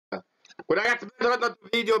Ragazzi,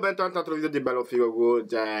 bentornato a un altro video di Bello FiGO.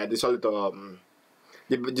 Cioè, di solito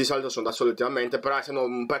sono da solo ultimamente, però essendo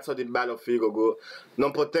un pezzo di Bello FiGO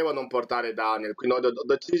non potevo non portare Daniel, quindi ho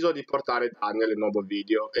deciso di portare Daniel nel nuovo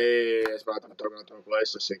video. E aspetta, torno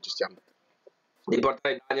questo, sì, ci stiamo. Di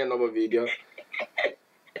portare Daniel nel nuovo video.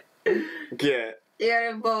 Chi è? Io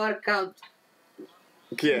ero in workout.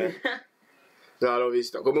 Chi è? No, l'ho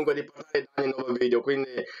visto. Comunque di portare Daniel nel nuovo video, quindi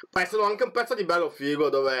poi è stato anche un pezzo di Bello FiGO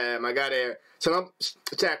dove magari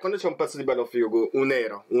cioè quando c'è un pezzo di Bello FiGO, un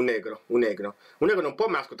negro non può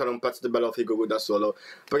mai ascoltare un pezzo di Bello FiGO da solo,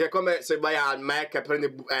 perché è come se vai al Mac e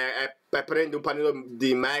prendi un panino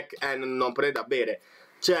di Mac e non prendi da bere.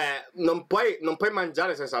 Cioè, non puoi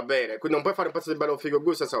mangiare senza bere, quindi non puoi fare un pezzo di Bello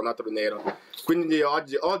FiGO senza un altro nero. Quindi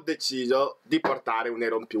oggi ho deciso di portare un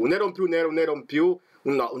nero in più. Un nero in più, un nero in più,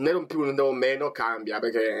 no, un nero in più, un nero meno cambia,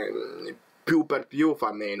 perché più per più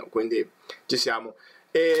fa meno, quindi ci siamo.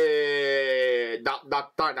 E da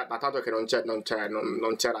tanto che non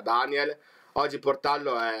c'era Daniel, oggi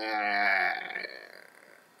portarlo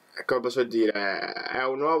come posso dire, è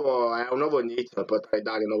un nuovo inizio per portare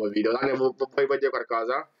Daniel un nuovo video. Daniel, vuoi dire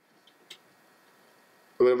qualcosa?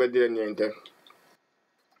 Non vuoi dire niente.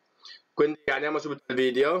 Quindi andiamo subito al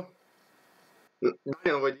video. Daniel,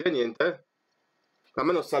 non vuoi dire niente? A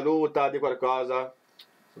me non saluta, di qualcosa.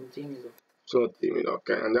 Sono timido, ok,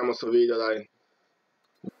 andiamo sul video, dai.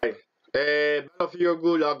 Bello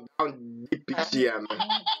FiGO lockdown DPCM.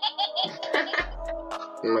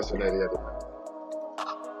 Non mi sono arrivato.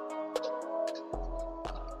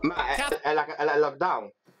 Ma è la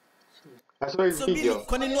lockdown. È solo il video.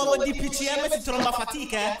 Con il nuovo DPCM si trova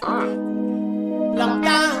fatica, eh?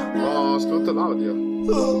 Lockdown. Ho ascoltato l'audio.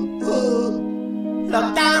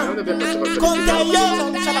 Lockdown. Con te io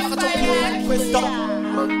non ce la faccio più questo.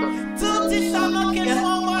 Tutti sanno che il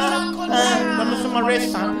nuovo ma non sono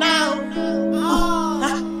arresta.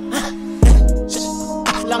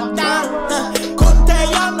 Lockdown. Con te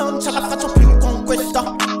io non ce la faccio più con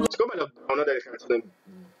questo. Siccome è una delle canzoni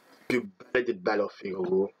più belle di Bello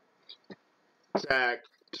FiGO, cioè,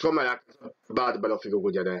 siccome è la canzone più bella di Bello FiGO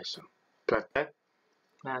di adesso, per te?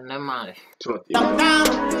 Non è male. Sono timido.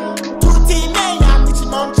 Lockdown. Tutti i miei amici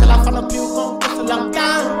non ce la fanno più con questo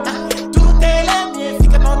lockdown. Tutte le mie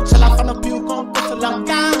fighe non ce la fanno più con questo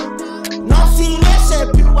lockdown. Non si riesce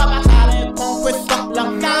più a baciare con questo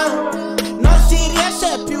lockdown. Non si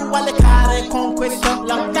riesce più a leccare con questo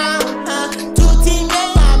lockdown. Tutti i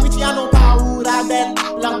miei amici hanno paura del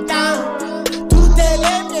lockdown. Tutte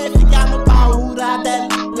le mie fighe hanno paura del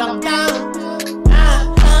lockdown.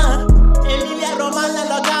 Emilia Romagna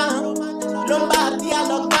lockdown. Lombardia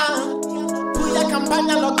lockdown. Puglia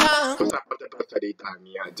Campania lockdown. Questa è la parte preferita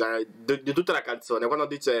mia, cioè, di tutta la canzone, quando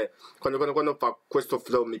dice, quando fa questo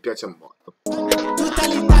flow mi piace un botto. Tutta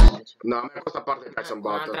l'Italia. No, a me questa parte mi piace un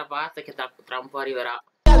botto. Un'altra parte che tra un po' arriverà.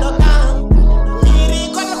 Mi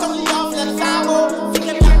ricordo quando io flexavo,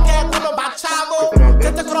 fighe bianche quando baciavo,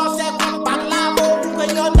 tette grosse quando parlavo, dunque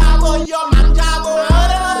io andavo, io mangiavo.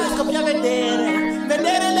 Ora non riesco più a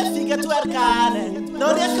vedere le fighe twerkare,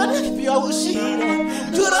 non riesco neanche più a uscire,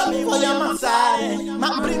 giuro mi voglio ammazzare,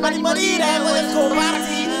 ma prima di morire vorrei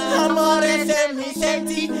scoparti. Amore, se mi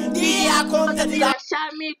senti, dia conta di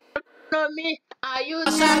Lasciarmi, non mi aiuti.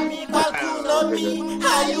 lasciarmi, qualcuno mi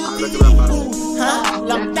aiuti.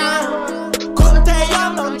 Lockdown. Con te io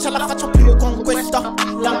non ce la faccio più con questo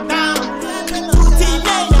lockdown. Tutti i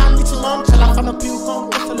miei amici non ce la fanno più con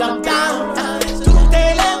questo lockdown.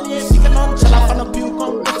 Tutte le mie fighe non ce la fanno più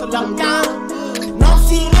con questo lockdown. Non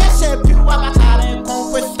si riesce più a baciare con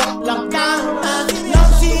questo lockdown.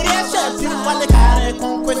 Non si riesce più a leccare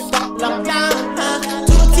con questo lockdown.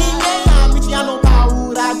 Tutti i miei amici hanno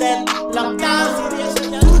paura del lockdown.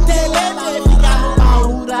 Tutte le mie fighe hanno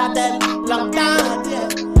paura del lockdown.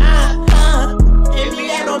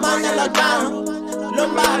 Emilia Romagna lockdown.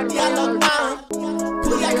 Lombardia lockdown.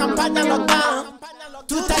 Puglia Campania lockdown.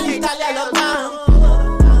 Tutta l'Italia lockdown.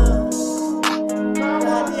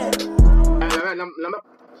 La mia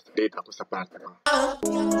preferita questa parte qua.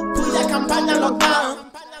 Puglia Campania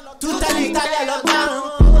lockdown. Tutta l'Italia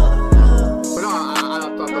lockdown. Però ha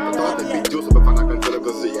trovato il beat giusto per fare una canzone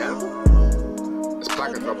così,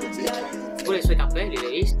 spacca troppo il beat. Pure i suoi capelli, li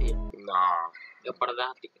hai visti? No. Li ho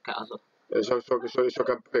guardati, che caso. I suoi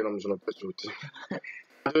capelli non mi sono piaciuti.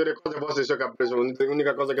 Le cose vostre, i suoi capelli sono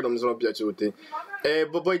l'unica cosa che non mi sono piaciuti. E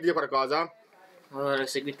vuoi dire qualcosa? Allora,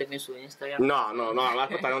 seguitemi su Instagram. No,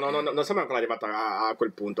 aspetta, non siamo ancora arrivati a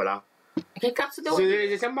quel punto là. Che cazzo devo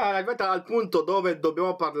dire? Siamo arrivati al punto dove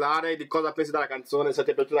dobbiamo parlare di cosa pensi della canzone, se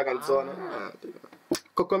ti è piaciuta la canzone.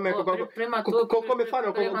 Prima tu. Come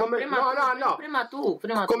fanno? Prima tu.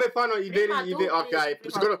 Come fanno i veri... Ok,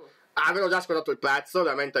 sicuro... Avevo già ascoltato il pezzo,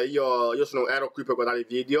 ovviamente io ero qui per guardare il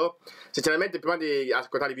video. Sinceramente prima di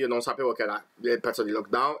ascoltare il video non sapevo che era il pezzo di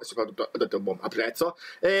Lockdown, e soprattutto ho detto boh, apprezzo.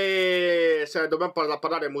 E se dobbiamo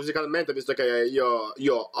parlare musicalmente, visto che io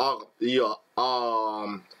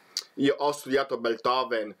ho studiato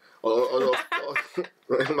Beethoven,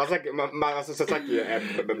 ma sa chi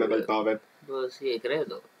è Beethoven? Sì,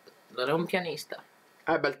 credo. Non è un pianista.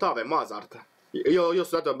 Beethoven, Mozart. Io ho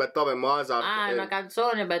studiato Beethoven, Mozart. Ah, è una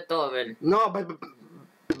canzone Beethoven. No, Beethoven.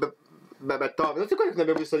 Non so quello che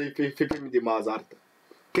abbiamo visto i film di Mozart.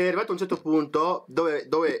 Che è arrivato a un certo punto dove è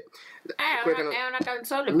una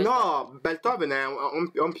canzone. No, Beethoven è un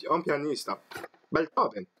pianista.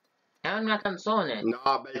 Beethoven. È una canzone.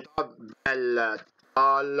 No, Beethoven.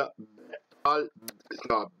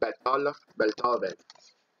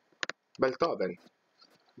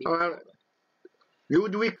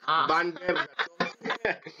 Ludwig van der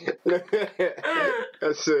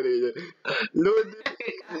sorride.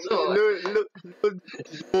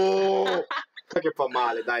 Sai che fa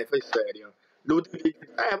male, dai, fai serio.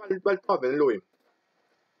 Ludwig, Beethoven, lui.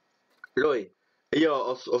 Io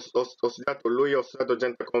ho studiato lui, ho studiato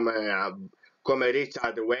gente come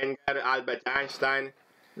Richard Wenger, Albert Einstein.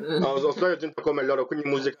 Ho studiato gente come loro, quindi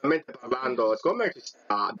musicalmente parlando, secondo me ci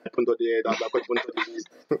sta da quel punto di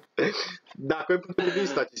vista. Da quel punto di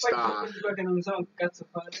vista ci sta. Che non so che cazzo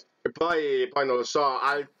fare. E poi non lo so,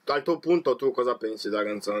 al tuo punto tu cosa pensi della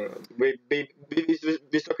canzone?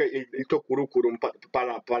 Visto che il tuo curriculum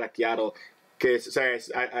parla chiaro che hai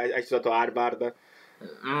studiato a Harvard.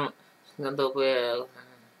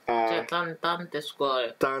 C'è tante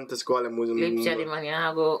scuole. Tante scuole Lipsia di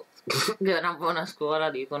Maniago, che è una buona scuola,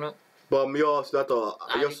 dicono. Boh, io ho studiato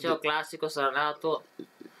al liceo classico Sarnato.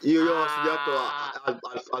 Io ho studiato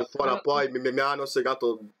al Fora, poi mi hanno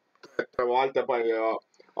segato tre volte, poi ho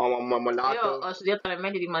mollato. Io ho studiato alle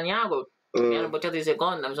medie di Maniago. Mi hanno bocciato di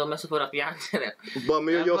seconda, mi sono messo fuori a piangere.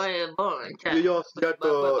 Io ho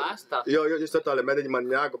studiato. Io ho studiato alle medie di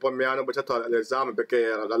Maniago, poi mi hanno bocciato all'esame perché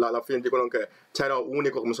alla fine dicono che c'era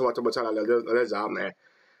unico che mi sono fatto bocciare all'esame.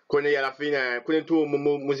 Quindi alla fine, tu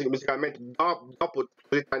musicalmente, dopo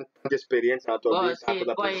così tante esperienze nella tua vita, sì,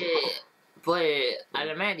 poi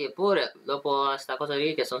alle medie pure, dopo questa cosa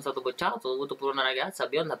lì che sono stato bocciato, ho avuto pure una ragazza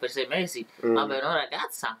bionda per 6 mesi. Vabbè, una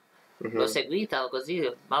ragazza. L'ho seguita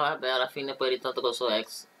così, ma vabbè, alla fine poi è ritornato col suo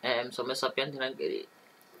ex e mi sono messo a piangere anche lì.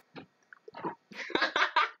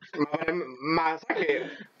 ma sai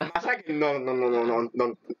che non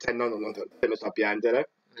ti sei messo a piangere?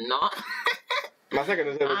 No. Ma sai che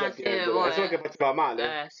non sei messo a piangere? È solo che faceva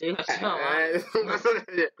male. Sì, faceva male.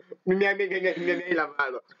 Mi hai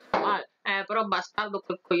lavato. Però bastardo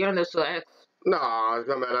quel coglione del suo ex. No,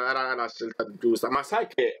 era una scelta giusta. Ma sai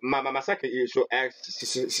che il suo ex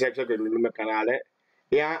si segue il mio canale?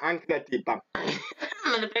 E anche la tipa.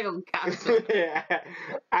 Me ne frega un cazzo.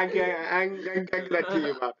 anche la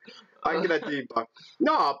tipa. Anche la tipa.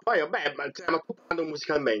 No, poi vabbè, ma tu parlando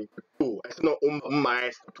musicalmente, tu essendo un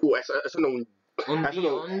maestro, tu essendo un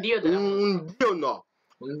dio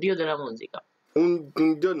della musica. Un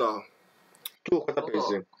dio no. Tu cosa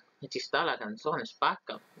pensi? Ci sta la canzone,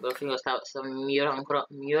 spacca. Bello FiGO sta migliora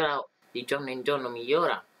di giorno in giorno,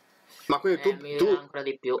 migliora. Ma quindi tu ancora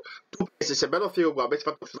di più. Tu pensi se Bello FiGO avesse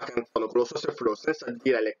fatto questa canzone con lo stesso flow, senza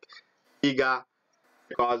dire le figa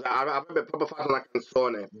cosa, avrebbe proprio fatto una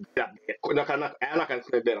canzone vera, è una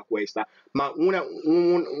canzone vera questa, ma una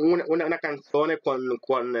canzone con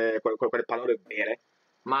quelle parole vere,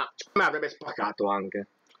 ma avrebbe spaccato anche.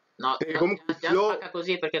 No, comunque spacca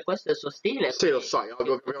così perché questo è il suo stile. Sì, lo so,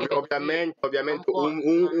 ovviamente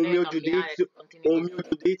un mio giudizio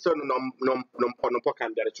non può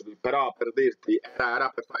cambiare su lui, però per dirti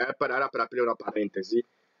era per aprire una parentesi,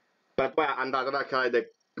 per poi andare a creare dei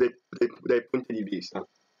punti di vista.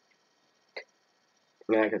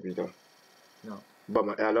 Non hai capito? No. Boh,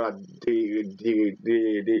 ma allora di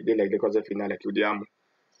le cose finali, chiudiamo.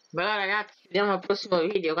 Beh ragazzi, chiudiamo il prossimo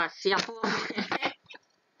video, qua sia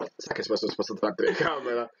Sai che spesso ho spostato la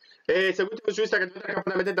telecamera. E seguitemi su Instagram,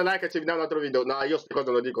 mettete like e ci vediamo un altro video. No, io queste cose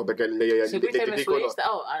non lo dico perché le dicono.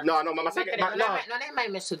 No, no, ma sai che non hai mai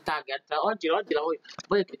messo il tag. Oggi la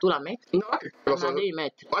vuoi che tu la metti? No, lo so, devi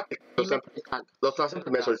mettere. Lo so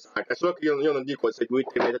sempre messo il tag. È solo che io non dico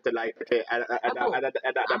seguite e mettete like perché è da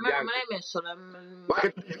bianco. Ma l'hai messo ma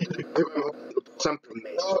che l'ho sempre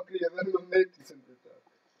messo. Non metti sempre il tag.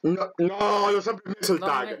 No, l'ho sempre messo il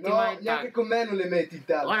tag. No, neanche con me non le metti il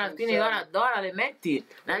tag. Ora le metti.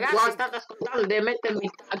 Ragazzi, state ascoltando, deve mettermi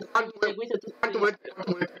il tag. Quanto volete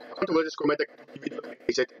scommettere che il video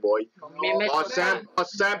siete voi. Mi metto Ho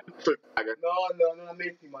sempre sul tag. No, non la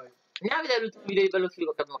metti mai. Andiamo a vedere l'ultimo video di Bello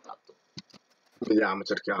Figo che abbiamo fatto. Vediamo,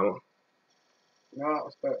 cerchiamo. No,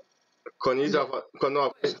 aspetta. Con Isa,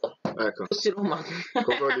 no, Questo. ecco. Pussy Roma. Con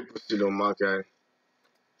quello di Pussilum, ok.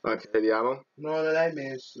 Ok, vediamo. No, non l'hai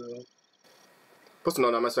messo. Forse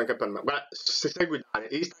non l'ho messo anche per me. Guarda, se segui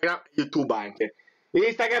Instagram e YouTube anche.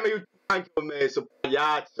 Instagram e YouTube anche ho messo,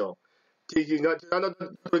 pagliaccio. Ti dando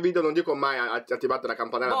il video, non dico mai attivate la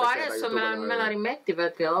campanella. Oh, perché adesso da YouTube me la rimetti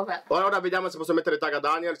perché vabbè. Ora vediamo se posso mettere tag a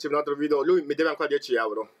Daniel, c'è un altro video. Lui mi deve ancora 10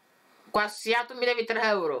 euro. Quassiato mi devi 3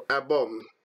 euro. Boh.